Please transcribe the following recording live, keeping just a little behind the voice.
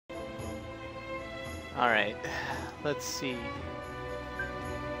Alright, let's see.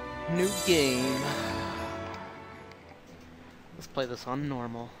 New game. Let's play this on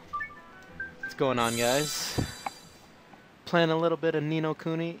normal. What's going on, guys? Playing a little bit of Ni no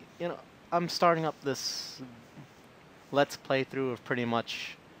Kuni. You know, I'm starting up this let's play through of pretty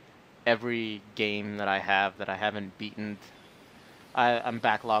much every game that I haven't beaten. I'm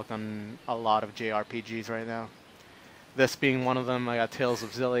backlogged on a lot of JRPGs right now. This being one of them. I got Tales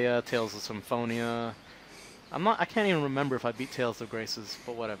of Xillia, Tales of Symphonia. I can't even remember if I beat Tales of Graces,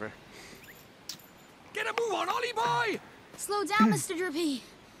 but whatever. Get a move on, Ollie boy! Slow down, Mr. Drippy.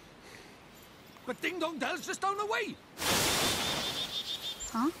 But Ding Dong Dell's just down the way.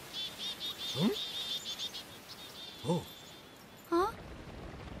 Huh? Huh? Oh. Huh?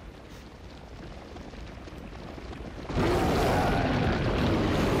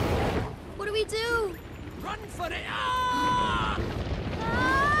 What do we do? Run for it! Ah!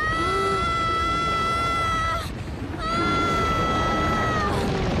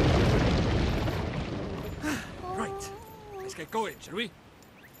 Right. Let's get going, shall we?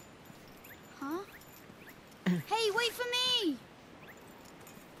 Huh? Hey, wait for me!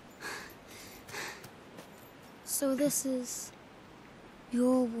 So this is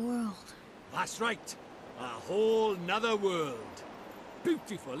your world. That's right. A whole nother world.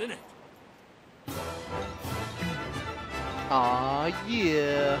 Beautiful, innit? Aw,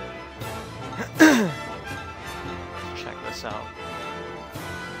 yeah. Check this out.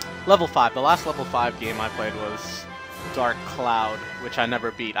 Level 5. The last Level 5 game I played was Dark Cloud, which I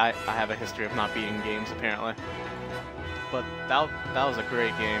never beat. I have a history of not beating games, apparently. But that was a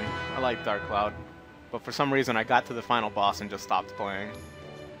great game. I like Dark Cloud. But for some reason, I got to the final boss and just stopped playing.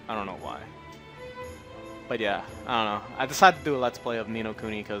 I don't know why. But yeah, I don't know. I decided to do a Let's Play of Ni no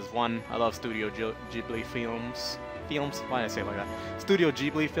Kuni because, one, I love Studio Ghibli films. Why did I say it like that? Studio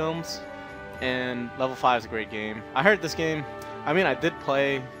Ghibli films. And Level 5 is a great game. I heard this game. I mean, I did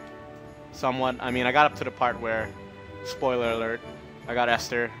play somewhat. I mean, I got up to the part where, spoiler alert, I got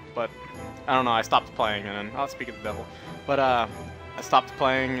Esther. But, I don't know, I stopped playing and then, I'll speak of the devil. But, I stopped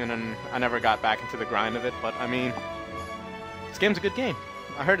playing and then I never got back into the grind of it. But, I mean, this game's a good game.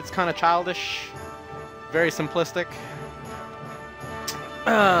 I heard it's kind of childish. Very simplistic.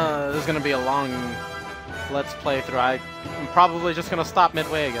 This is going to be a long Let's Play through. I'm probably just going to stop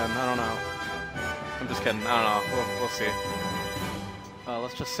midway again. I don't know. I'm just kidding. I don't know. We'll see.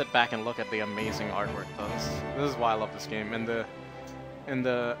 Let's just sit back and look at the amazing artwork, though. This is why I love this game. And the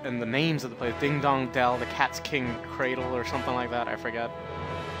names of the place. Ding Dong Dell, the Cat's King Cradle, or something like that. I forget.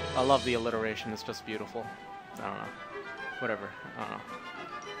 I love the alliteration. It's just beautiful. I don't know. Whatever. I don't know.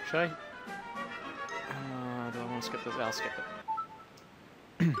 Should I? Do I want to skip this? I'll skip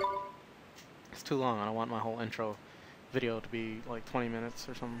it. It's too long. I don't want my whole intro video to be like 20 minutes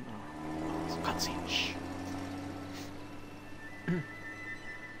or something. Oh, it's a cutscene. Shh.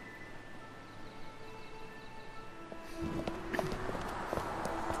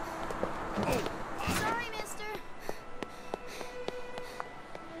 Sorry, mister.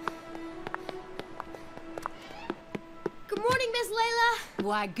 Good morning, Miss Layla.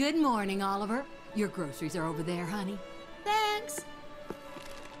 Why, good morning, Oliver. Your groceries are over there, honey. Thanks.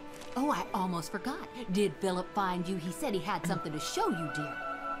 Oh, I almost forgot. Did Philip find you? He said he had something to show you, dear.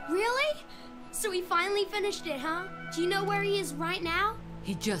 Really? So he finally finished it, huh? Do you know where he is right now?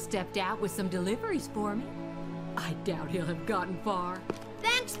 He just stepped out with some deliveries for me. I doubt he'll have gotten far.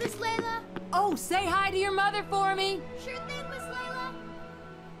 Thanks, Miss Layla. Oh, say hi to your mother for me. Sure thing, Miss Layla.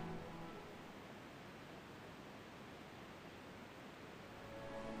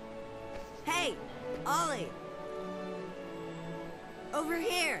 Hey, Ollie! Over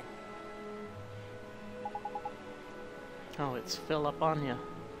here! Oh, it's Phil up on ya.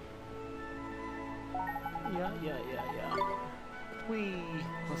 Yeah. Whee!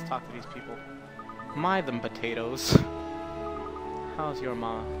 Let's talk to these people. My them potatoes. How's your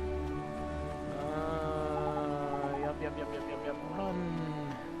ma? Yep. Run.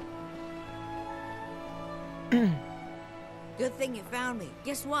 Good thing you found me.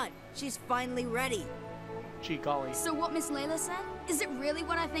 Guess what? She's finally ready. Gee golly. So what Miss Layla said? Is it really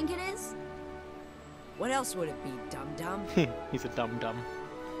what I think it is? What else would it be, dum-dum? He's a dum-dum.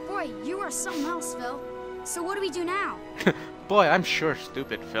 Boy, you are something else, Phil. So what do we do now? Boy, I'm sure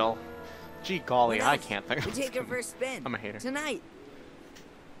stupid, Phil. Gee golly, What I else? can't think We of take her for a spin. I'm a hater. Tonight.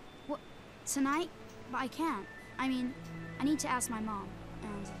 What? Tonight? But I can't. I mean, I need to ask my mom,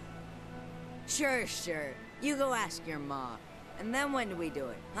 and... Sure. You go ask your mom. And then when do we do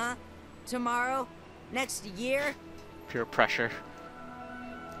it, huh? Tomorrow? Next year? Pure pressure.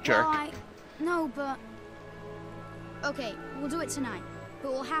 Jerk. Well, no, but... Okay, we'll do it tonight.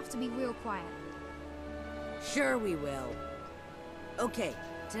 But we'll have to be real quiet. Sure we will. Okay,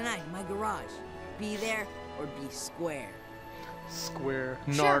 tonight, my garage. Be there or be square. Square.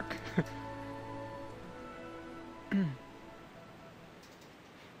 Sure. Narc.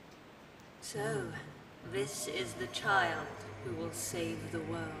 So, this is the child who will save the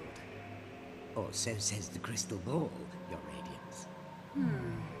world. Or so says the crystal ball, Your Radiance.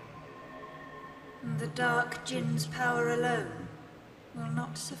 The Dark Jinn's power alone will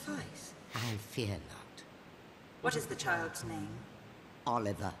not suffice. I fear not. What is the child's name?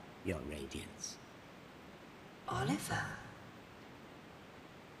 Oliver, Your Radiance. Oliver.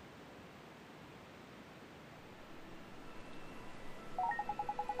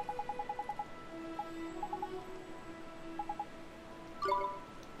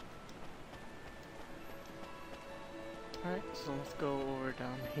 Alright, so let's go over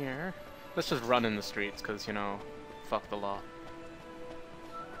down here. Let's just run in the streets, because, you know, fuck the law.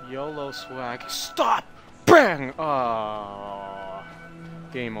 YOLO swag. Stop! Bang! Oh,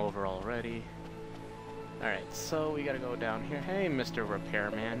 game over already. Alright, so we gotta go down here. Hey, Mr.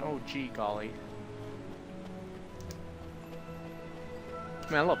 Repairman. Oh, gee, golly.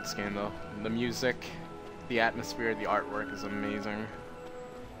 Man, I love this game, though. The music, the atmosphere, the artwork is amazing.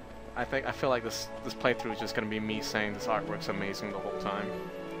 I feel like this playthrough is just gonna be me saying this artwork's amazing the whole time.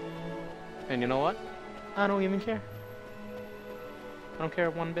 And you know what? I don't even care. I don't care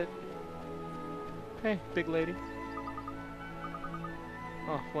one bit. Hey, big lady.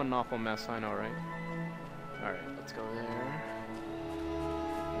 Oh, what an awful mess, I know, right? Alright, let's go there.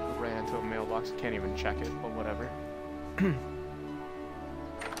 Ran into a mailbox, can't even check it, but whatever.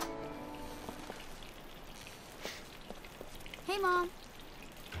 Hey, Mom.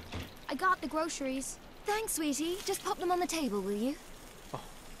 I got the groceries. Thanks, sweetie. Just pop them on the table, will you? Oh,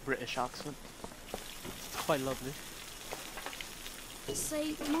 British accent. Quite lovely.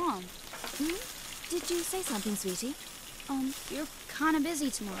 Say, Mom, Did you say something, sweetie? you're kind of busy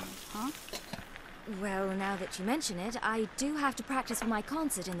tomorrow, huh? Well, now that you mention it, I do have to practice for my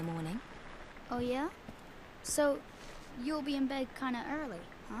concert in the morning. Oh, yeah? So, you'll be in bed kind of early,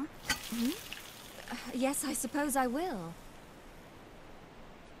 huh? Yes, I suppose I will.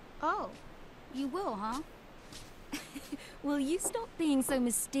 Oh, you will, huh? Will you stop being so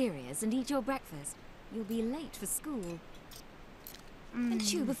mysterious and eat your breakfast? You'll be late for school. And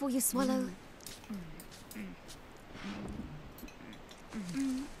chew before you swallow.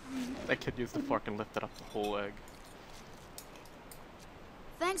 That kid used the fork and lifted up the whole egg.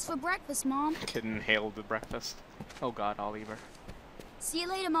 Thanks for breakfast, Mom. Kid inhaled the breakfast. Oh god, Oliver. See you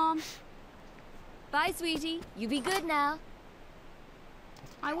later, Mom. Bye, sweetie. You be good now.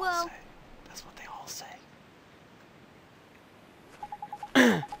 I will. That's what they all say.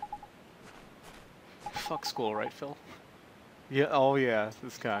 Fuck school, right, Phil? Yeah. Oh yeah,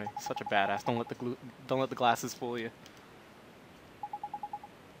 this guy, such a badass. Don't let the glasses fool you.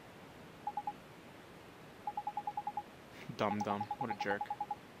 Dumb. What a jerk.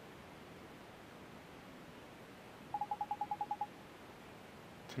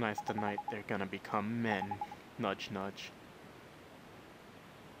 Tonight's the night they're gonna become men. Nudge, nudge.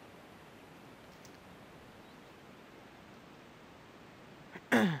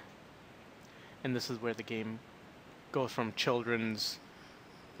 And this is where the game goes from children's,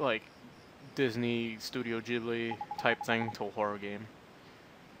 like, Disney, Studio Ghibli type thing to a horror game.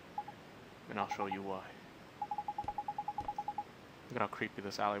 And I'll show you why. Look at how creepy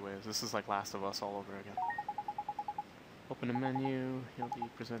this alleyway is. This is like Last of Us all over again. Open a menu, you'll be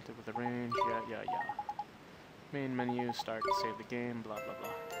presented with a range, yeah. Main menu, start to save the game, blah blah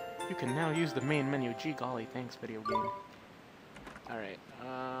blah. You can now use the main menu. Gee golly, thanks video game. Alright,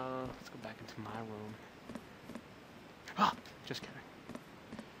 let's go back into my room. Ah! Just kidding.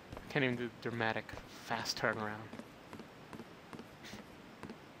 Can't even do the dramatic fast turnaround.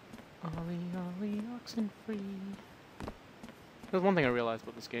 Ollie, oxen free. There's one thing I realized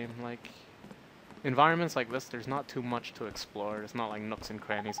about this game, like, environments like this, there's not too much to explore. It's not like nooks and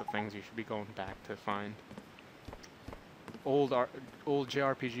crannies of things you should be going back to find. Old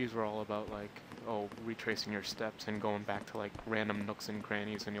JRPGs were all about, like, retracing your steps and going back to, like, random nooks and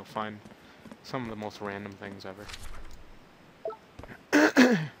crannies, and you'll find some of the most random things ever.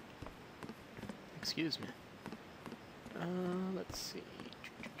 Excuse me. Let's see.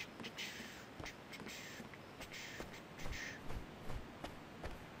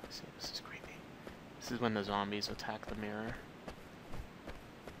 This is creepy. This is when the zombies attack the mirror.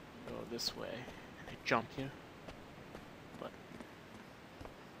 Go this way, and they jump you. But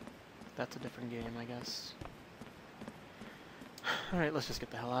that's a different game, I guess. Alright, let's just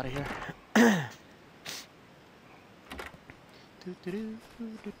get the hell out of here.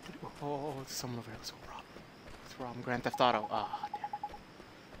 Oh, there's someone over here. Let's go rob him. from Grand Theft Auto. Ah, damn it.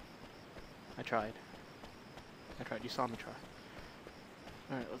 I tried. You saw me try.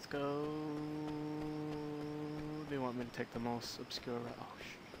 Alright, let's go. They want me to take the most obscure route. Oh,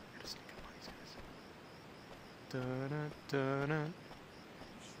 shit. I gotta sneak up on these guys.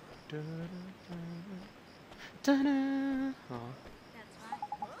 Da-da. Oh.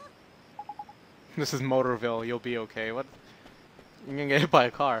 This is Motorville. You'll be okay. What? You're gonna get hit by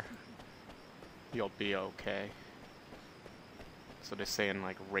a car. You'll be okay. So they say in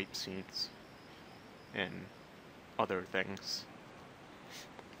like rape scenes and other things.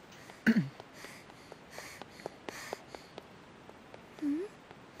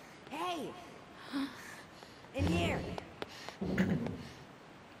 Hey! In here!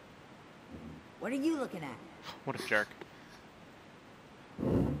 What are you looking at? What a jerk.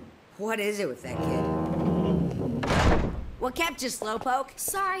 What is it with that kid? What kept you, Slowpoke?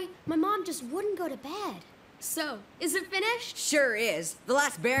 Sorry, my mom just wouldn't go to bed. So, is it finished? Sure is. The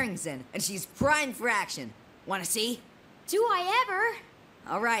last bearing's in, and she's primed for action. Wanna see? Do I ever?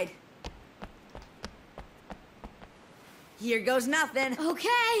 All right. Here goes nothing.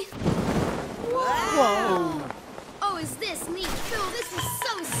 Okay. Whoa! Oh, is this neat, Phil? This is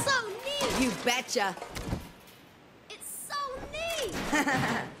so neat! You betcha. It's so neat!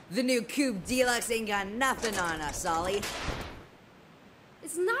 The new Coupe Deluxe ain't got nothing on us, Ollie.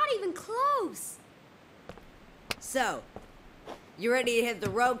 It's not even close. So, you ready to hit the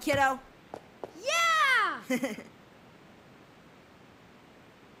road, kiddo? Yeah!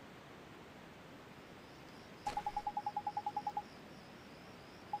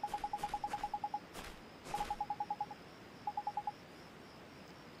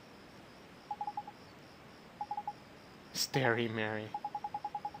 Starry Mary.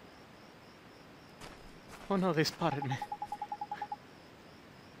 Oh no, they spotted me.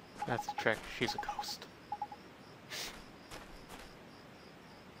 That's the trick. She's a ghost.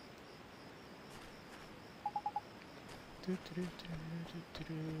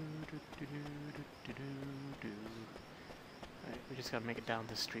 Alright, we just gotta make it down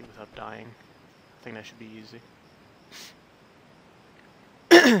this street without dying. I think that should be easy.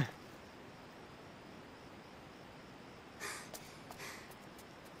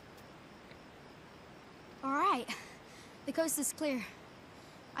 All right. The coast is clear.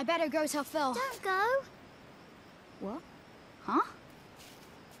 I better go tell Phil. Don't go. What? Huh?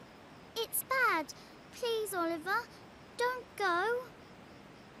 It's bad. Please, Oliver. Don't go.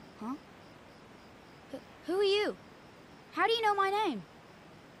 Huh? Who are you? How do you know my name?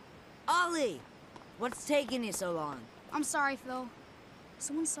 Ollie! What's taking you so long? I'm sorry, Phil.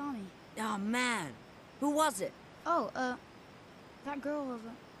 Someone saw me. Oh, man. Who was it? Oh, that girl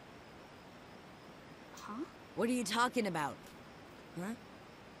over. Huh? What are you talking about? Huh?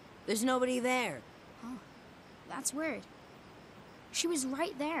 There's nobody there. Oh, that's weird. She was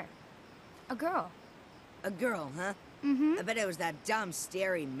right there. A girl. A girl, huh? Mm-hmm. I bet it was that dumb,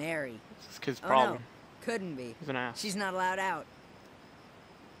 starry Mary. It's this kid's Oh, problem. no. Couldn't be. He's an ass. She's not allowed out.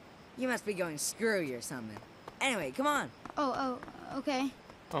 You must be going screwy or something. Anyway, come on. Oh, okay.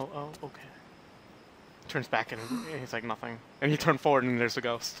 Oh, okay. Turns back and he's like nothing. And you turn forward and there's a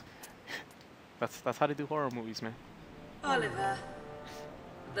ghost. That's how they do horror movies, man. Oliver,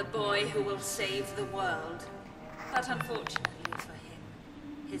 the boy who will save the world. But unfortunately for him,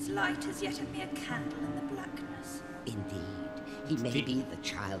 his light is yet a mere candle in the blackness. Indeed. He may be the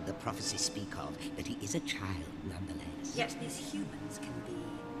child the prophecies speak of, but he is a child nonetheless. Yet these humans can be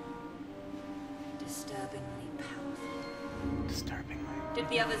disturbingly powerful. Disturbingly. Did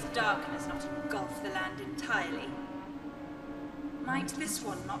the other's darkness not engulf the land entirely? Might this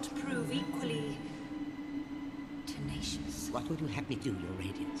one not prove equally tenacious? What would you have me do, Your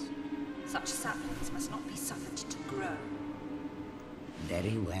Radiance? Such saplings must not be suffered to grow.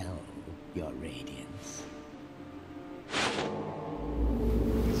 Very well, Your Radiance.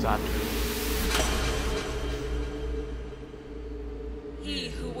 Zatu. He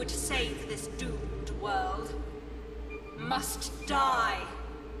who would save this doomed world must die.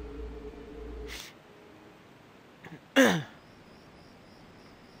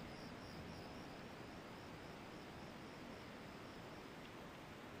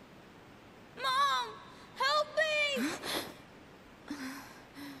 Mom! Help me!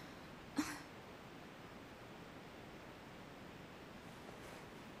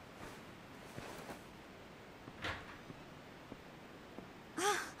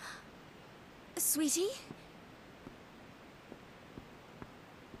 Sweetie?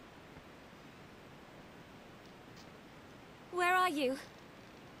 Where are you?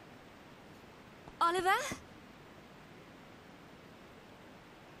 Oliver?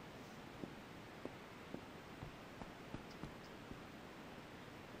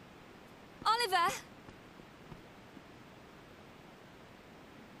 Oliver!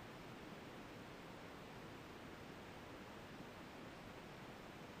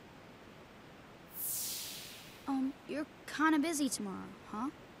 You're kind of busy tomorrow, huh?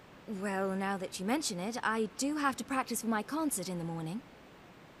 Well, now that you mention it, I do have to practice for my concert in the morning.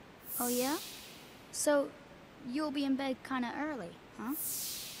 Oh, yeah? So, you'll be in bed kind of early, huh?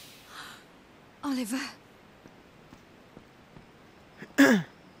 Oliver.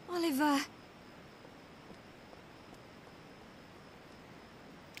 Oliver.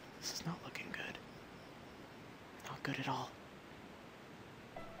 This is not looking good. Not good at all.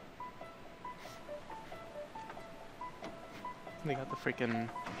 They got the freaking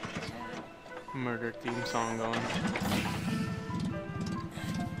murder theme song going.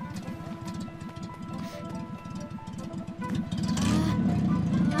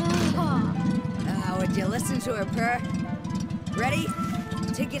 Would you listen to her purr? Ready?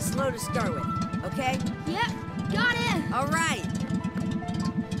 Take it slow to start with, okay? Yep, got it! All right.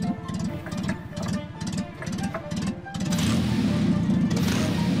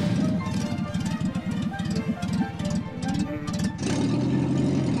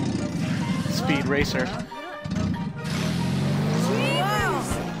 Speed racer.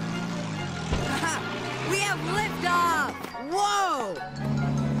 We have liftoff! Whoa!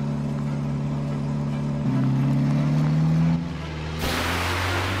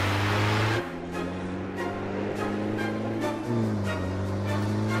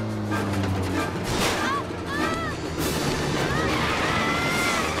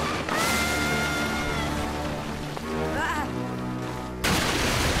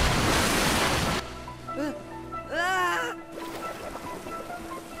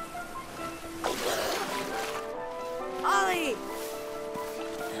 Ollie!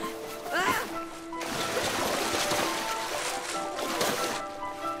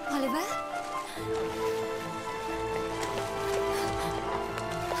 Oliver?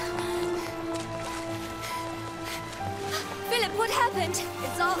 Philip, what happened?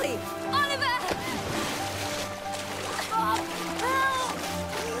 It's Ollie! Oliver!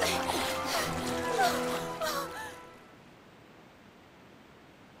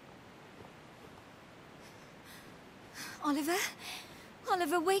 Oliver?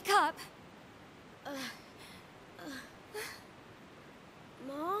 Oliver, wake up!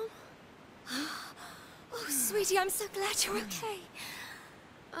 Mom? Oh, sweetie, I'm so glad you're okay.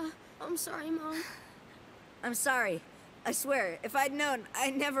 I'm sorry, Mom. I'm sorry. I swear, if I'd known, I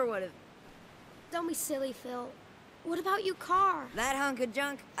never would have. Don't be silly, Phil. What about your car? That hunk of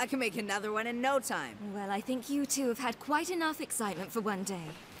junk, I can make another one in no time. Well, I think you two have had quite enough excitement for one day.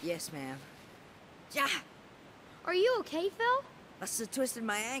 Yes, ma'am. Yeah. Are you okay, Phil? Must have twisted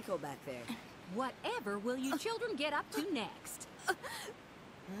my ankle back there. Whatever will you children get up to next?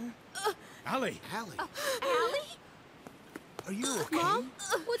 Allie! Allie, Allie? are you okay? Mom?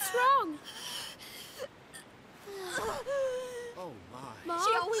 What's wrong? Oh, my. Mom?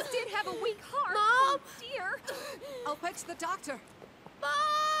 She always did have a weak heart. Mom? Oh, dear. I'll fetch the doctor.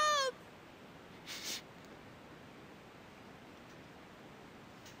 Mom!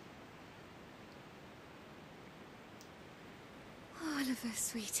 Oliver,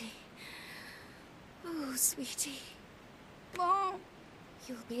 sweetie. Oh, sweetie. Mom?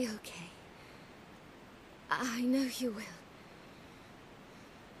 You'll be okay. I know you will.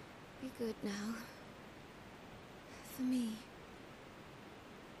 Be good now. For me.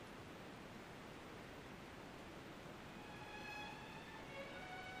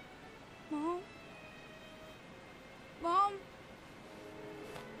 Mom? Mom?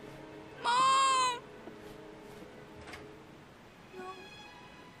 Mom! No.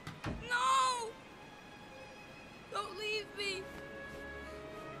 No! Don't leave me.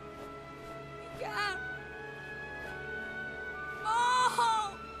 You can't.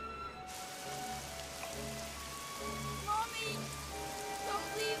 Mom! Mommy! Don't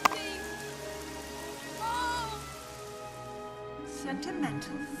leave me. Mom!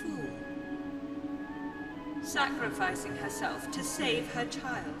 Sentimental fool. Sacrificing herself to save her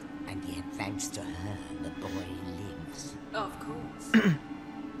child. And yet, thanks to her, the boy lives. Of course.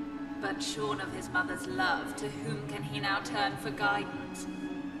 But shorn of his mother's love, to whom can he now turn for guidance?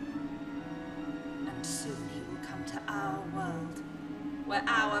 And soon he will come to our world, where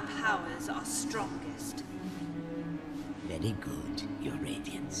our powers are strongest. Very good, Your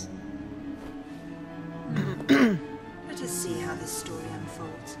Radiance. Let us see how this story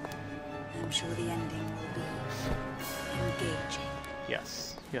unfolds. I'm sure the ending will be engaging.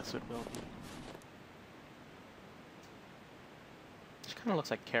 Yes. Yes, it will be. She kind of looks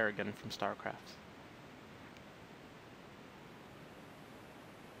like Kerrigan from StarCraft.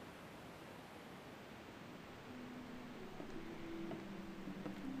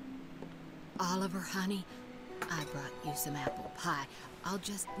 honey. I brought you some apple pie. I'll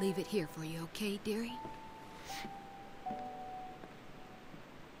just leave it here for you, okay, dearie?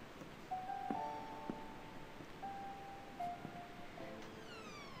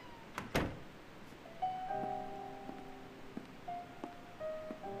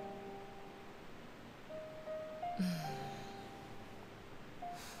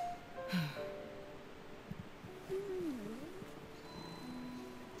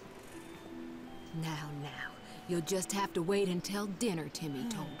 Now, you'll just have to wait until dinner, Timmy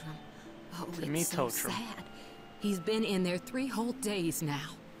told him. Oh, Timmy it's so told him. sad. He's been in there 3 whole days now.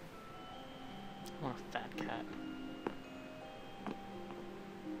 Oh, fat cat.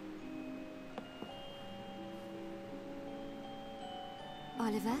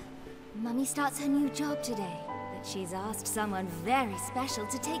 Oliver, Mummy starts her new job today, but she's asked someone very special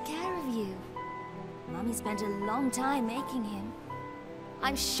to take care of you. Mummy spent a long time making him.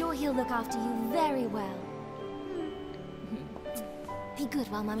 I'm sure he'll look after you very well. Be good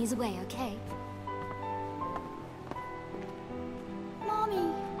while Mummy's away, okay?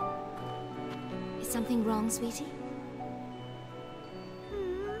 Mommy. Is something wrong, sweetie?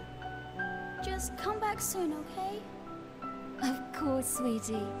 Just come back soon, okay? Of course,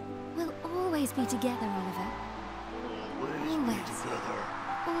 sweetie. We'll always be together, Oliver. Always.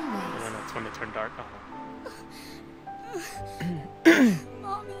 Always. And that's when it turned dark on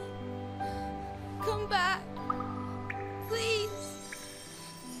Mommy. Come back. Please.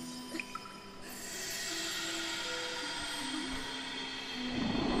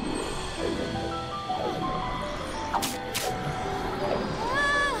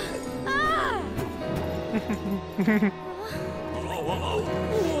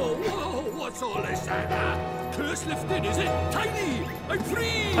 Whoa, what's all this? Curse lifted, is it? Tiny! I'm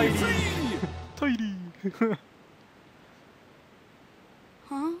free! Tiny. Free! Tidy.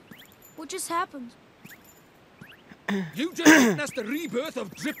 Huh? What just happened? You just witnessed the rebirth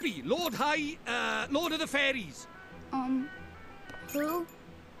of Drippy, Lord of the Fairies. Who?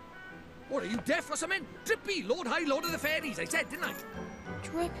 What, are you deaf or something? Drippy, Lord of the Fairies, I said, didn't I?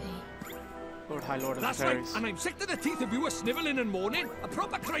 Drippy. Lord High Lord of That's the right, Fairies. and I'm sick to the teeth of you a snivelling and moaning. A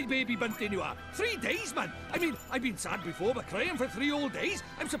proper crybaby bunting you are. 3 days, man. I mean, I've been sad before, but crying for 3 whole days?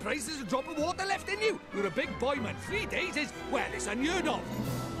 I'm surprised there's a drop of water left in you. You're a big boy, man. 3 days is, well, it's unheard of.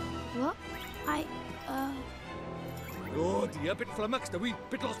 What? Oh dear, bit flummoxed, a wee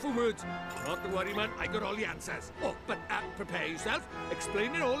bit lost for words. Not to worry, man, I got all the answers. Oh, but prepare yourself.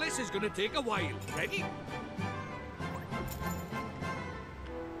 Explaining all this is going to take a while. Ready?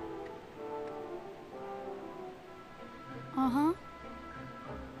 Uh-huh.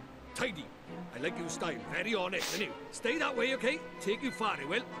 Tidy. I like your style. Very honest, and you. Stay that way, okay? Take you far, it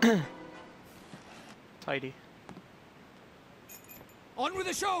will. Tidy. On with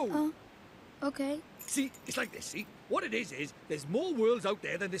the show! Okay. See, it's like this, see? What it is there's more worlds out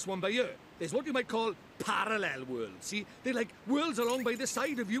there than this one by here. There's what you might call parallel worlds, see? They're like worlds along by the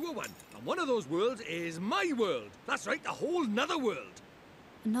side of your one. And one of those worlds is my world. That's right, a whole nother world.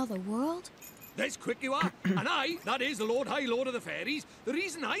 Another world? There's quick you are. And I, that is the Lord of the Fairies, the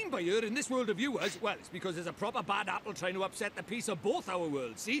reason I'm by here in this world of yours, well, it's because there's a proper bad apple trying to upset the peace of both our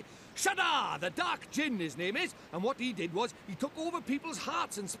worlds, see? Shadar, the Dark Djinn, his name is, and what he did was he took over people's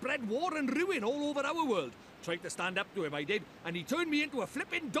hearts and spread war and ruin all over our world. Tried to stand up to him, I did, and he turned me into a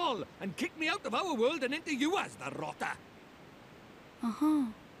flipping doll and kicked me out of our world and into yours, the rotter. Uh-huh.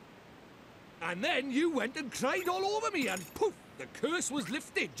 And then you went and cried all over me, and poof, the curse was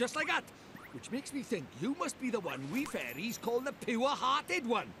lifted, just like that. Which makes me think you must be the one we fairies call the pure-hearted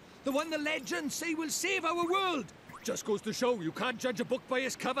one. The one the legends say will save our world. Just goes to show you can't judge a book by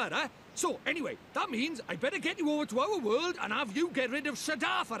its cover, huh? So, anyway, that means I better get you over to our world and have you get rid of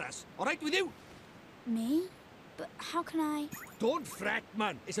Shadar for us. All right with you? Me? But how can I... Don't fret,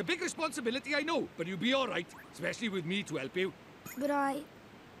 man. It's a big responsibility, I know, but you'll be all right. Especially with me to help you. But I...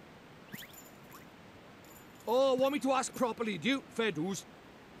 Oh, want me to ask properly, do you? Fair dues.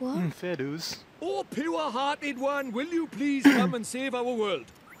 What? Fair dues. Oh, pure-hearted one, will you please come and save our world?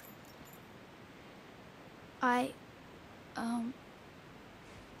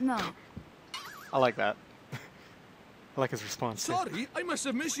 No. I like that. I like his response. too. Sorry, I must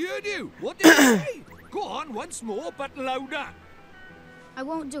have misheard you. What did you say? Go on once more, but louder. I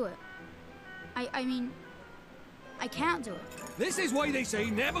won't do it. I mean... I can't do it. This is why they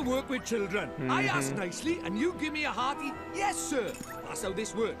say never work with children. I ask nicely, and you give me a hearty, yes, sir. That's how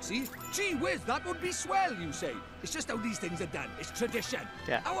this works, see? Gee whiz, that would be swell, you say. It's just how these things are done. It's tradition.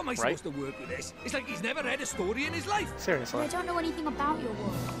 Yeah, How am I right? supposed to work with this? It's like he's never read a story in his life. But Seriously. I don't know anything about your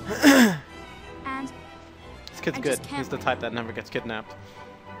world. And This kid's I good. just can't He's the win. type that never gets kidnapped.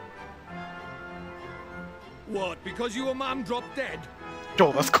 What, because your mum dropped dead?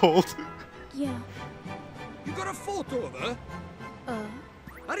 Oh, that's cold. Yeah. You got a photo of her? Uh.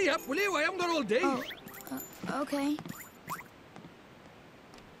 Hurry up, will you? I haven't got all day. Oh. Okay.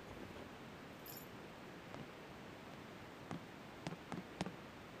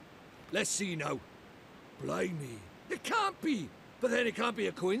 Let's see now. Blimey. It can't be. But then it can't be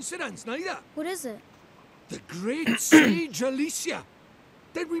a coincidence, neither. What is it? The great sage Alicia.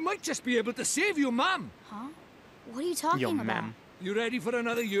 Then we might just be able to save your mum. Huh? What are you talking Your about? ma'am. You ready for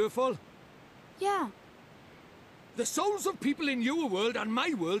another earful? Yeah. The souls of people in your world and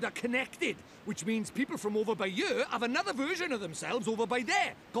my world are connected, which means people from over by here have another version of themselves over by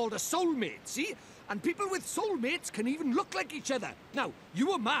there, called a soulmate, see? And people with soulmates can even look like each other. Now,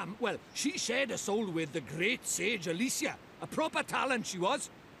 your mum, well, she shared a soul with the great sage Alicia. A proper talent she was.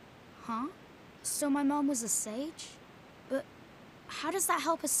 Huh? So my mom was a sage? But how does that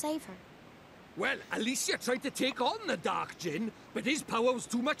help us save her? Well, Alicia tried to take on the Dark Djinn, but his power was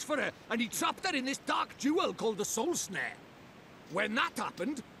too much for her, and he trapped her in this dark jewel called the Soul Snare. When that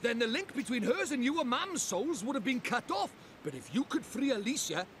happened, then the link between hers and your mum's souls would have been cut off. But if you could free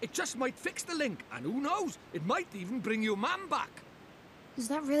Alicia, it just might fix the link, and who knows, it might even bring your mum back. Is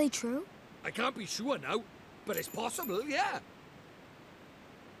that really true? I can't be sure now, but it's possible, yeah.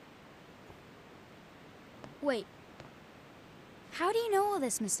 Wait. How do you know all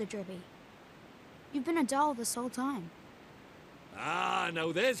this, Mr. Dribby? You've been a doll this whole time. Ah,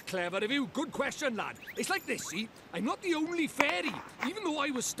 now there's clever of you. Good question, lad. It's like this, see? I'm not the only fairy. Even though I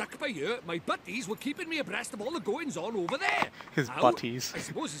was stuck by here, my buddies were keeping me abreast of all the goings-on over there. His Now, buddies. I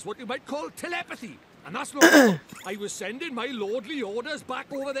suppose it's what you might call telepathy. And that's not all. I was sending my lordly orders back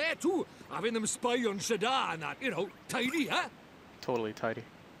over there, too. Having them spy on Shadar and that, you know, tidy, huh? Totally tidy.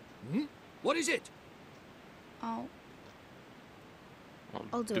 Hmm? What is it? I'll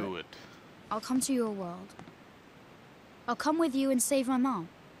I'll do it. I'll come to your world. I'll come with you and save my mom.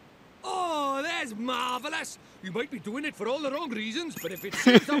 Oh, that's marvellous. You might be doing it for all the wrong reasons, but if it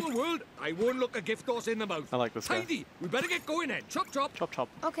saves our world, I won't look a gift horse in the mouth. I like this guy. Tidy. We better get going then. Chop, chop. Chop, chop.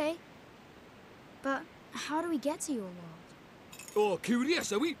 Okay. But how do we get to your world? Oh,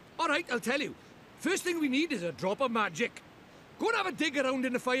 curious, are we? All right, I'll tell you. First thing we need is a drop of magic. Go and have a dig around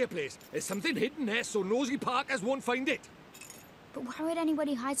in the fireplace. There's something hidden there, so nosy Parkers won't find it. But why would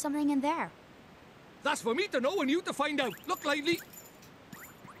anybody hide something in there? That's for me to know and you to find out. Look lively.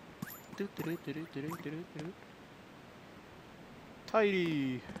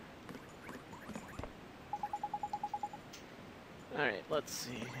 Tidy. Alright, let's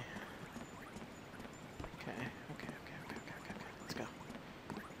see. Okay. Let's go.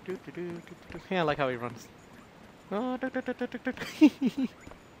 Yeah, I like how he runs. Oh,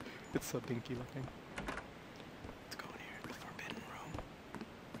 it's so dinky looking. Let's go in here, the forbidden room.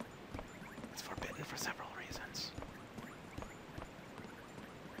 It's forbidden for several reasons.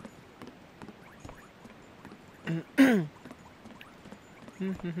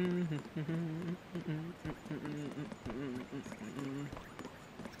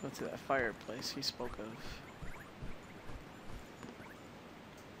 Let's go to that fireplace he spoke of.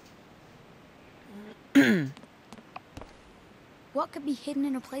 What could be hidden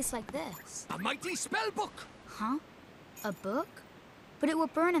in a place like this? A mighty spell book. Huh? A book? But it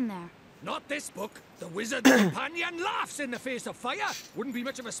would burn in there. Not this book. The wizard's companion laughs in the face of fire. Wouldn't be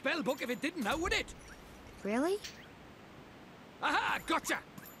much of a spell book if it didn't now, would it? Really? Aha, gotcha.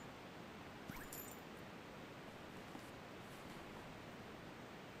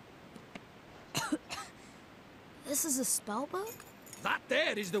 This is a spell book? That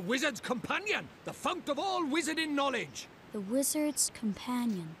there is the wizard's companion, the fount of all wizarding knowledge. The wizard's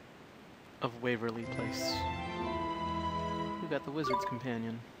companion. Of Waverly Place. We got the wizard's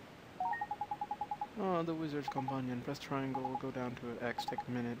companion. Oh, the wizard's companion. Press triangle, go down to X, take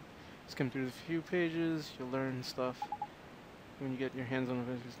a minute. Skim through a few pages, you'll learn stuff. When you get your hands on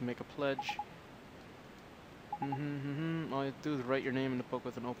it, just make a pledge. All you have to do is write your name in the book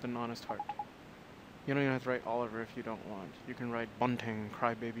with an open, honest heart. You don't even have to write Oliver if you don't want. You can write Bunting,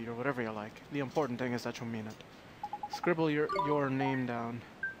 Crybaby, or whatever you like. The important thing is that you mean it. Scribble your name down.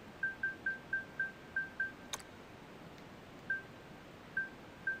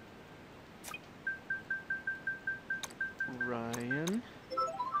 Ryan.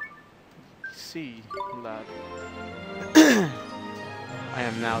 C, lad. I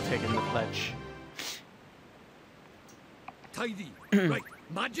am now taking the pledge. Tidy. Right,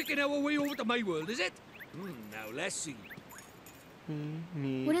 magic in our way over to my world, is it? Now let's see. We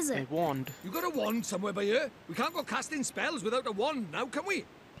need What is it? a wand. You got a wand somewhere by here? We can't go casting spells without a wand now, can we?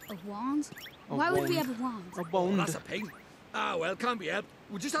 A wand? A Why would we wand. have a wand? A Oh, wand. that's a pain. Ah, well, can't be helped.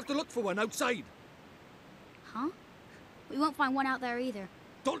 We'll just have to look for one outside. Huh? We won't find one out there either.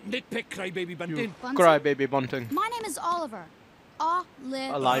 Don't nitpick, crybaby bunting. Crybaby bunting. My name is Oliver.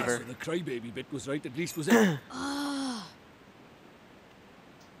 Oliver. Oliver. So the crybaby bit was right, at least, was it?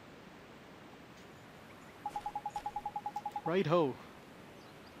 Right ho.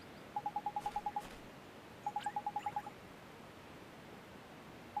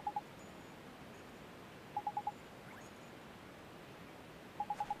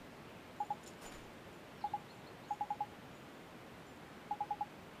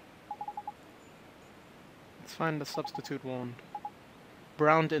 Let's find a substitute wand.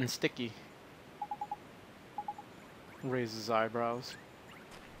 Browned and sticky. Raises eyebrows.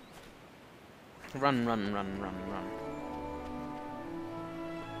 Run, run, run, run, run.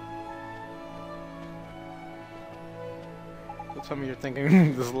 But some of you are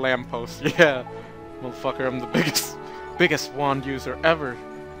thinking, this lamppost. Yeah, motherfucker, I'm the biggest wand user ever.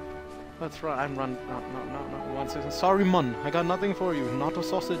 Let's run. I'm run. No. One second. Sorry, mun. I got nothing for you. Not a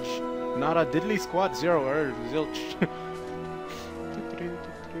sausage. Not a diddly squat. Zero. Zilch.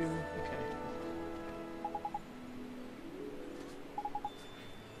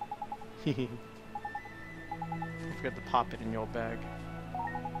 Okay. Don't forget to pop it in your bag.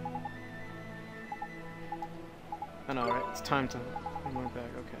 I know, right? It's time to in my bag.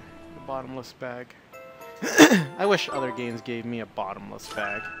 Okay, the bottomless bag. I wish other games gave me a bottomless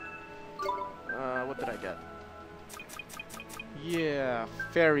bag. What did I get? Yeah,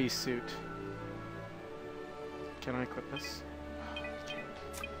 fairy suit. Can I equip this?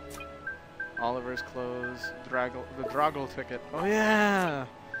 Oliver's clothes. The Draggle ticket. Oh yeah!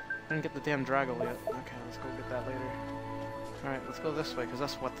 I didn't get the damn Draggle yet. Okay, let's go get that later. Alright, let's go this way, because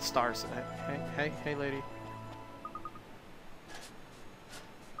that's what the stars say. Hey, lady.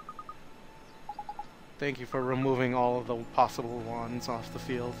 Thank you for removing all of the possible wands off the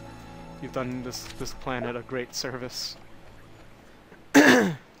field. You've done this planet a great service.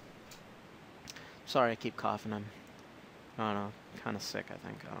 Sorry I keep coughing. I don't know, kind of sick, I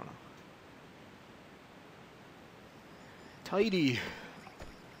think. I don't know. Tidy!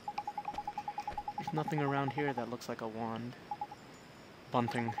 There's nothing around here that looks like a wand.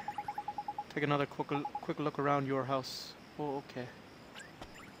 Bunting. Take another quick look around your house. Oh, okay.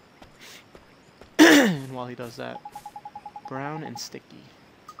 And while he does that, brown and sticky.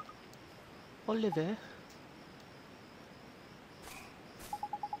 Oliver.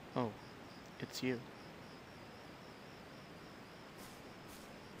 Oh, it's you.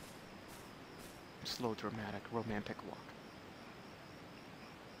 Slow, dramatic, romantic walk.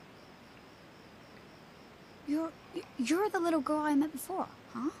 You're the little girl I met before,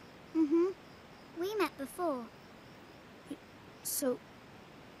 huh? Mm-hmm. We met before. So,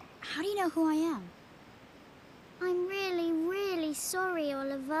 how do you know who I am? I'm really, really sorry,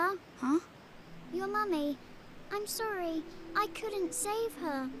 Oliver. Huh? Your mummy. I'm sorry. I couldn't save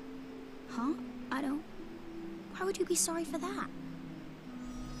her. Huh? I don't... Why would you be sorry for that?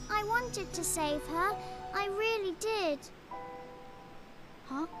 I wanted to save her. I really did.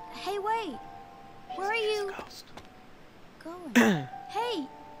 Huh? Hey, wait! Where are you going? Hey!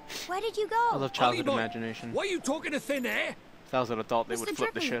 Where did you go? I love childhood imagination. Why are you talking to thin air? If I was an adult, they Mr. would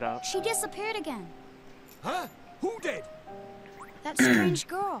flip the Drippy, shit out. She disappeared again. Huh? Who did? That strange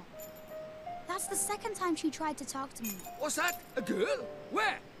girl. That's the second time she tried to talk to me. What's that? A girl?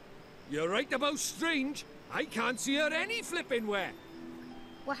 Where? You're right about strange. I can't see her any flipping where.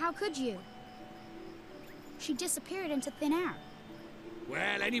 Well, how could you? She disappeared into thin air.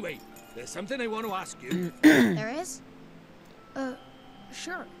 Well, anyway, there's something I want to ask you. There is?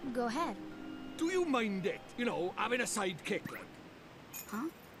 Sure. Go ahead. Do you mind it? You know, having a sidekick like? Huh?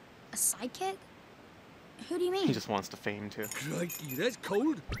 A sidekick? Who do you mean? He just wants to fame, too. Crikey, that's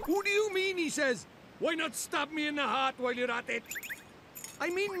cold. Who do you mean, he says? Why not stab me in the heart while you're at it? I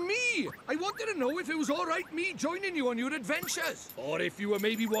mean me! I wanted to know if it was alright me joining you on your adventures. Or if you were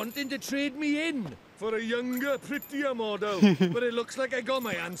maybe wanting to trade me in for a younger, prettier model. But it looks like I got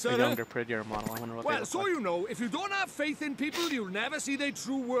my answer. A younger, prettier model. I wonder what they well, look so like. you know, if you don't have faith in people, you'll never see their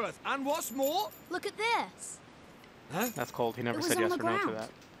true worth. And what's more... Look at this. Huh? That's cold. He never It was said on yes the or no to ground. that.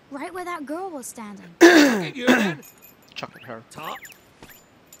 Right where that girl was standing. You then? Chuck at her. Top.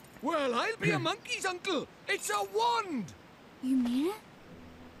 Well, I'll be a monkey's uncle. It's a wand. You mean it?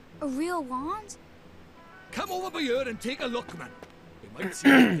 A real wand? Come over by here and take a look, man. It might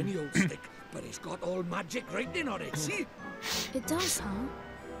seem like any old stick, but it's got all magic writing on it, see? It does, huh?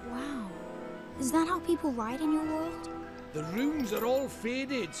 Wow. Is that how people write in your world? The runes are all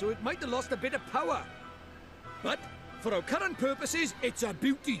faded, so it might have lost a bit of power. But, for our current purposes, it's a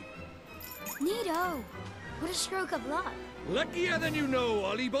beauty. Neato. What a stroke of luck. Luckier than you know,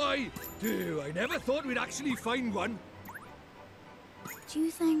 Ollie boy. Dude, I never thought we'd actually find one. Do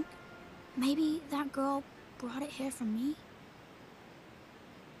you think maybe that girl brought it here for me?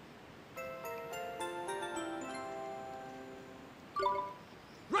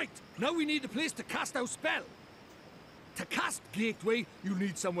 Right, now we need a place to cast our spell. To cast Gateway, you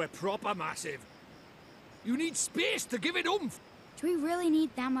need somewhere proper massive. You need space to give it oomph. Do we really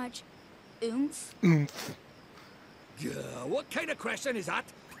need that much oomph? Yeah, what kind of question is that?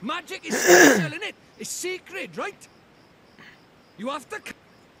 Magic is special, innit? It's sacred, right? You have to...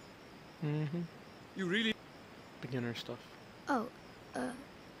 You really... Beginner stuff. Oh,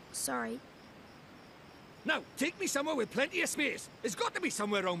 sorry. Now, take me somewhere with plenty of space. There's got to be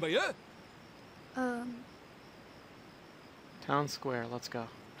somewhere around by here. Town square, let's go.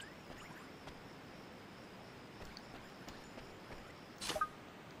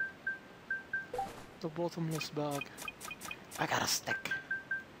 The bottomless bag. I got a stick.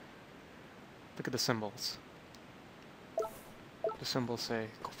 Look at the symbols. The symbols say,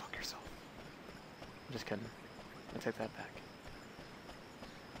 go fuck yourself. I'm just kidding. I take that back.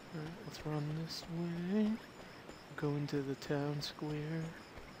 Alright, let's run this way. Go into the town square.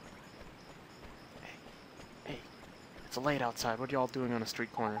 Hey, it's late outside. What are y'all doing on a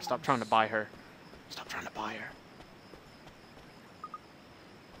street corner? Stop trying to buy her. Stop trying to buy her.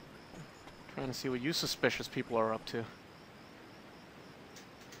 Trying to see what you suspicious people are up to.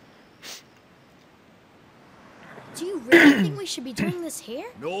 Do you really think we should be doing this here?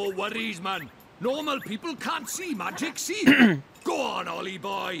 No worries, man. Normal people can't see magic, see? Go on, Ollie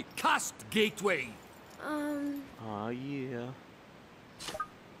boy. Cast Gateway. Aw, yeah.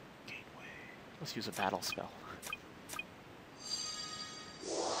 Gateway. Let's use a battle spell.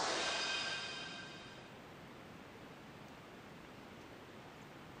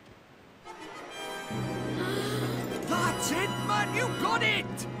 That's it, man. You got it.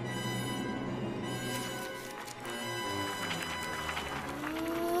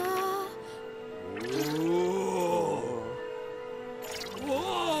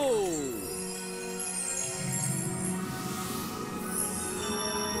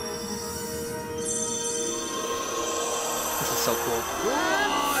 So cool.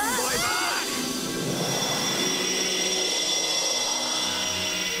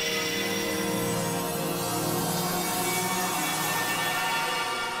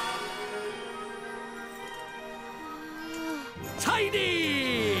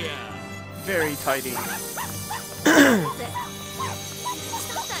 Tidy! Very tidy.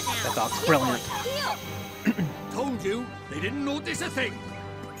 That dog's brilliant. Told you, they didn't notice a thing.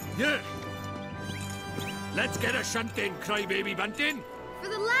 Yeah. Let's get a shunt in, crybaby bunting. For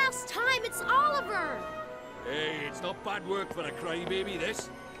the last time, it's Oliver! Hey, it's not bad work for a crybaby, this.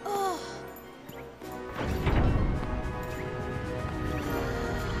 Oh.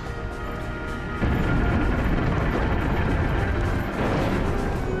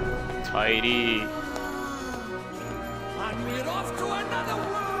 Tidy. And we're off to another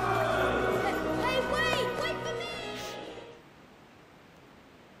world! Hey, wait! Wait for me!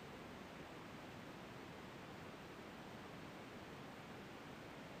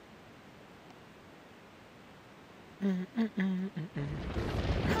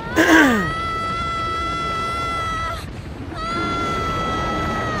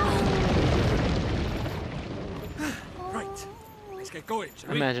 Right, let's get going,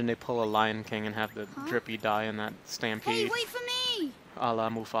 shall we? Imagine they pull a Lion King and have the Drippy die in that Hey, stampede. wait for me! A la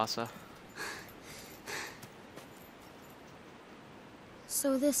Mufasa.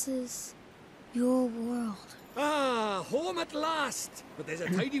 So this is your world. Ah, home at last! But there's a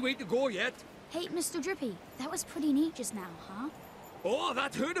tidy way to go yet. Hey, Mr. Drippy, that was pretty neat just now, huh? Oh,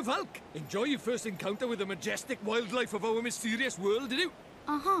 that herd of elk! Enjoy your first encounter with the majestic wildlife of our mysterious world, did you?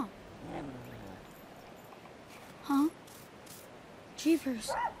 Uh-huh. Huh?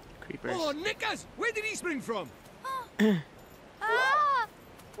 Jeepers. Creepers. Oh, Nickers! Where did he spring from? Ah!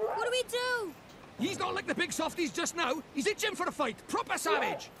 What do we do? He's not like the big softies just now. He's itching for a fight. Proper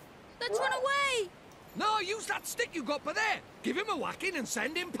savage. Let's run away! No, use that stick you got by there. Give him a whacking and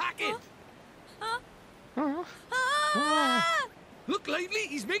send him packing. Ah! Look lively,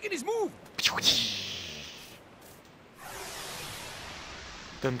 he's making his move.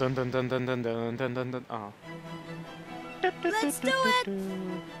 Dun dun dun dun dun dun dun dun dun dun. Oh. Let's do it!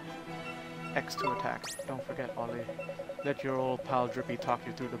 X to attack. Don't forget, Ollie. Let your old pal Drippy talk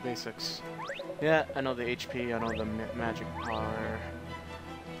you through the basics. Yeah, I know the HP, I know the magic power.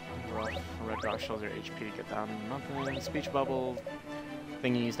 Rough. Red rock shows your HP. Get down nothing. Speech bubble.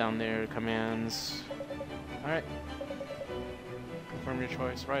 Thingies down there. Commands. Alright. Confirm your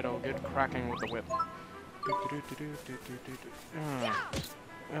choice. Righto. Good cracking with the whip.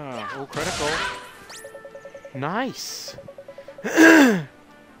 Oh, critical. Nice.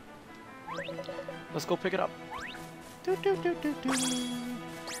 Let's go pick it up.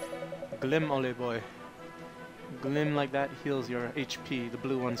 Glim, ole boy. Glim like that heals your HP. The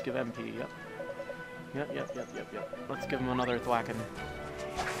blue ones give MP. Yep. Yep. Let's give him another thwacking.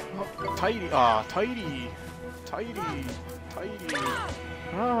 Oh, tidy. Ah, tidy. Tidy.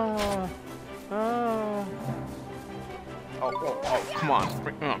 Ah. Oh, come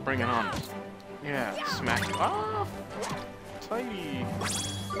on. Bring it on. Yeah, smack. Ah. Tidy.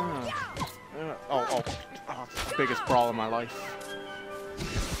 Biggest brawl in my life.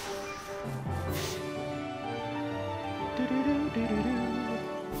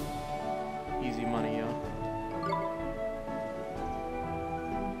 Easy money, yo.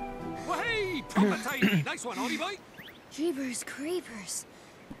 Well, hey, proper tidy. Nice one, Ollie boy. Jeepers creepers.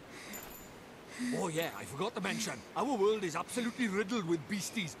 Oh yeah, I forgot to mention, our world is absolutely riddled with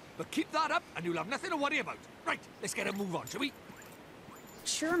beasties. But keep that up and you'll have nothing to worry about. Right, let's get a move on, shall we?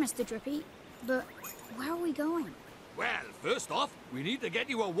 Sure, Mr. Drippy. But where are we going? Well, first off, we need to get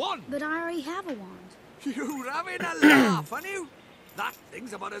you a wand. But I already have a wand. You're having a laugh, aren't you? That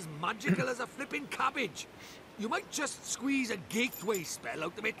thing's about as magical as a flipping cabbage. You might just squeeze a gateway spell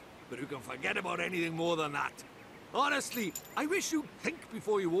out of it, but you can forget about anything more than that. Honestly, I wish you'd think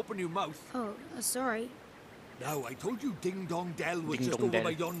before you open your mouth. Oh, sorry. Now, I told you Ding Dong Dell was Ding just Dong over Dell.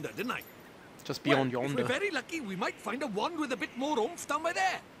 by yonder, didn't I? Just beyond Well, yonder. if we're very lucky, we might find a wand with a bit more oomph down by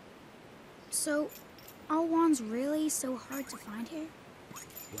there. So, are wands really so hard to find here?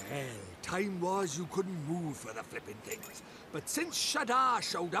 Well, time was you couldn't move for the flipping things. But since Shadar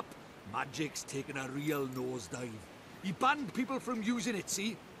showed up, magic's taken a real nosedive. He banned people from using it,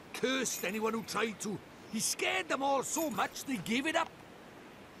 see? Cursed anyone who tried to. He scared them all so much they gave it up.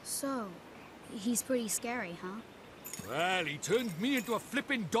 So, he's pretty scary, huh? Well, he turned me into a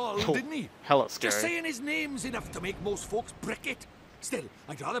flipping doll, Oh, didn't he? hella scary. Just saying his name's enough to make most folks brick it. Still,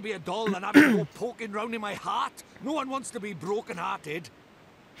 I'd rather be a doll than have it go poking round in my heart. No one wants to be broken-hearted.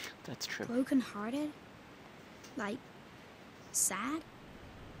 That's true. Broken-hearted? Like, sad?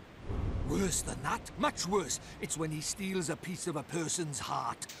 Worse than that, much worse. It's when he steals a piece of a person's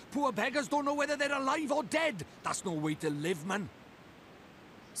heart. Poor beggars don't know whether they're alive or dead. That's no way to live, man.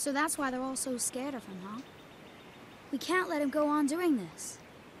 So that's why they're all so scared of him, huh? We can't let him go on doing this.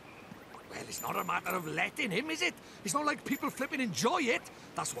 Well, it's not a matter of letting him, is it? It's not like people flipping enjoy it.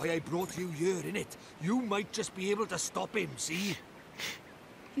 That's why I brought you here, innit? You might just be able to stop him, see?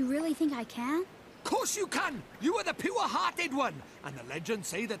 You really think I can? Of course you can! You are the pure-hearted one! And the legends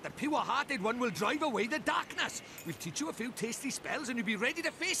say that the pure-hearted one will drive away the darkness. We'll teach you a few tasty spells and you'll be ready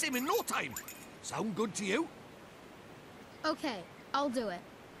to face him in no time. Sound good to you? Okay, I'll do it.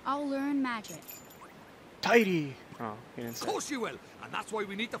 I'll learn magic. Tidy! Oh, he didn't Of say. course you will. And that's why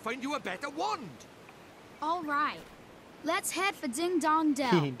we need to find you a better wand. All right. Let's head for Ding Dong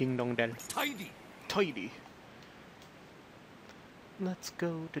Dell. Ding Dong Dell. Tidy. Tidy. Let's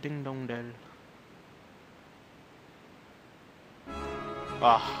go to Ding Dong Dell.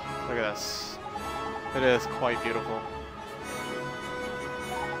 Ah, look at this. It is quite beautiful.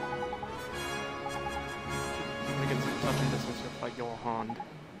 Within touching distance of like your hand.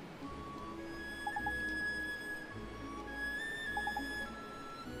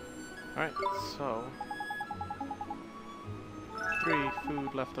 Alright, so 3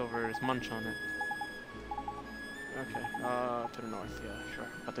 food leftovers, munch on it. Okay, to the north, yeah, sure.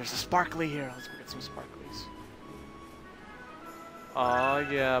 But there's a sparkly here, let's go get some sparklies. Oh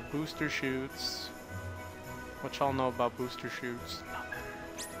yeah, booster shoots. What y'all know about booster shoots?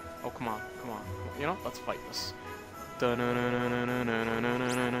 Oh, come on, come on. You know, let's fight this.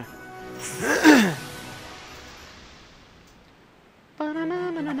 Da-na-na-na-na-na-na-na-na-na.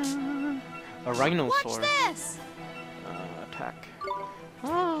 A rhinosaur. Watch this! Attack.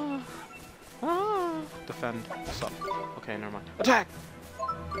 Ah. Ah. Defend. What's up? Okay, never mind. Attack!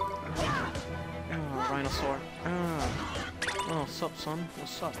 Rhinosaur. Oh, what's up, son?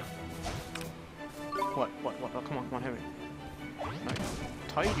 What's up? What? Oh, come on, hit me. Nice.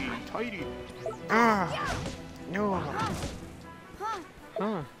 Tidy. Ah! No.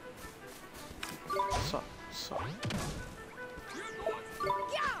 Huh. What's up?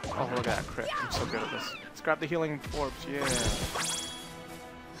 Oh, look at that crit. I'm so good at this. Let's grab the healing orbs, yeah.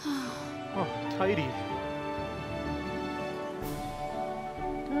 Oh, tidy.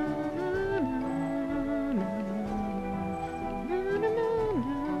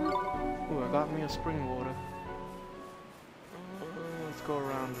 Ooh, I got me a spring water. Let's go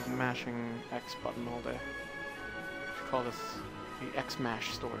around mashing X button all day. We should call this the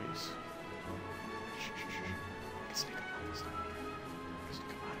X-Mash stories.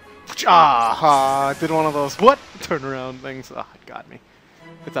 Ah, I did one of those what? Turnaround things. Ah, it got me.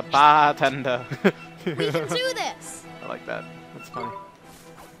 It's a bartender. We can do this! I like that. That's funny.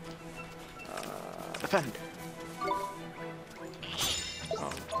 Defend.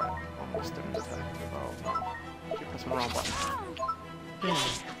 Oh, crap. Almost didn't attack. Oh, no. Keep pressing the wrong button.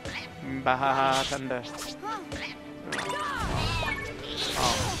 Bartender.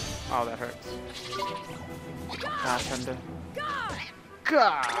 Oh. Oh, that hurts. Bartender.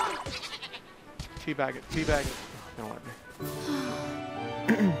 Gah! Teabag it. Teabag it. Oh, don't let me.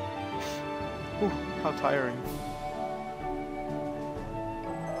 Ooh, how tiring.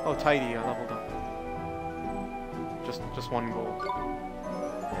 Oh, tidy, I leveled up. Just one goal.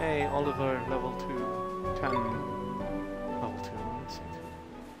 Hey, Oliver, level 2. 10. Level 2. Let's see.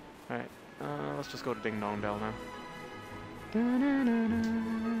 Alright, let's just go to Ding Dong Dell now.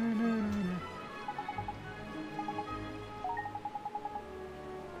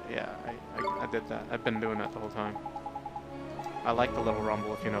 Yeah, I did that. I've been doing that the whole time. I like the little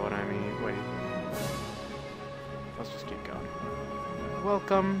rumble, if you know what I mean. Wait. Let's just keep going.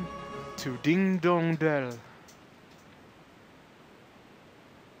 Welcome to Ding Dong Dell.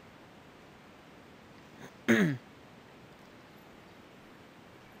 Look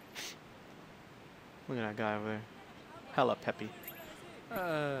at that guy over there. Hella peppy.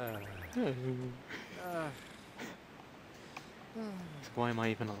 Why am I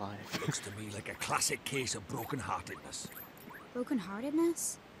even alive? Looks to me like a classic case of broken-heartedness.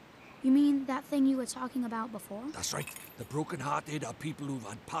 Broken-heartedness? You mean that thing you were talking about before? That's right. The broken-hearted are people who've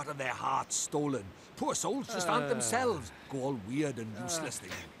had part of their hearts stolen. Poor souls just aren't themselves. Go all weird and useless they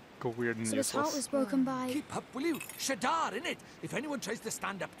do. Go weird and So his useless. heart was broken by... Keep up, will you? Shadar, innit? If anyone tries to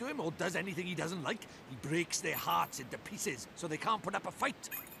stand up to him or does anything he doesn't like, he breaks their hearts into pieces so they can't put up a fight.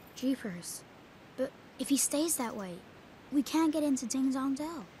 Jeepers. But if he stays that way, we can't get into Ding Dong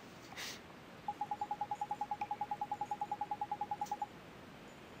Dell.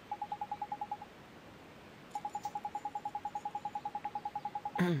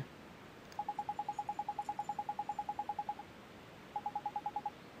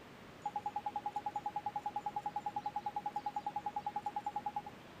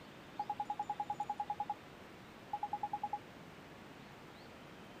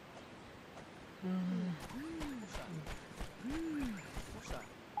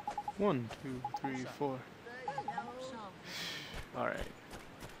 One, 2, 3, 4. Alright.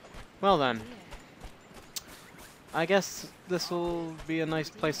 Well then. I guess this will be a nice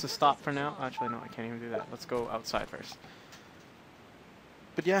place to stop for now. Actually, no, I can't even do that. Let's go outside first.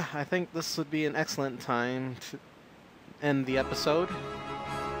 But yeah, I think this would be an excellent time to end the episode.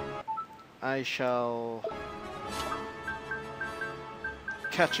 I shall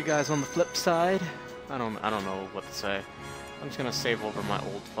catch you guys on the flip side. I don't know what to say. I'm just gonna save over my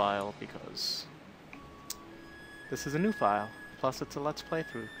old file because this is a new file. Plus, it's a Let's Play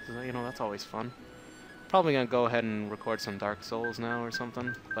through. So, you know, that's always fun. Probably gonna go ahead and record some Dark Souls now or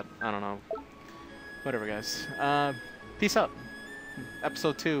something, but I don't know. Whatever, guys. Peace out.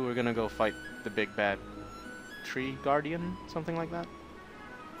 Episode 2, we're gonna go fight the big bad tree guardian, something like that.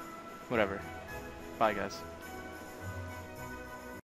 Whatever. Bye, guys.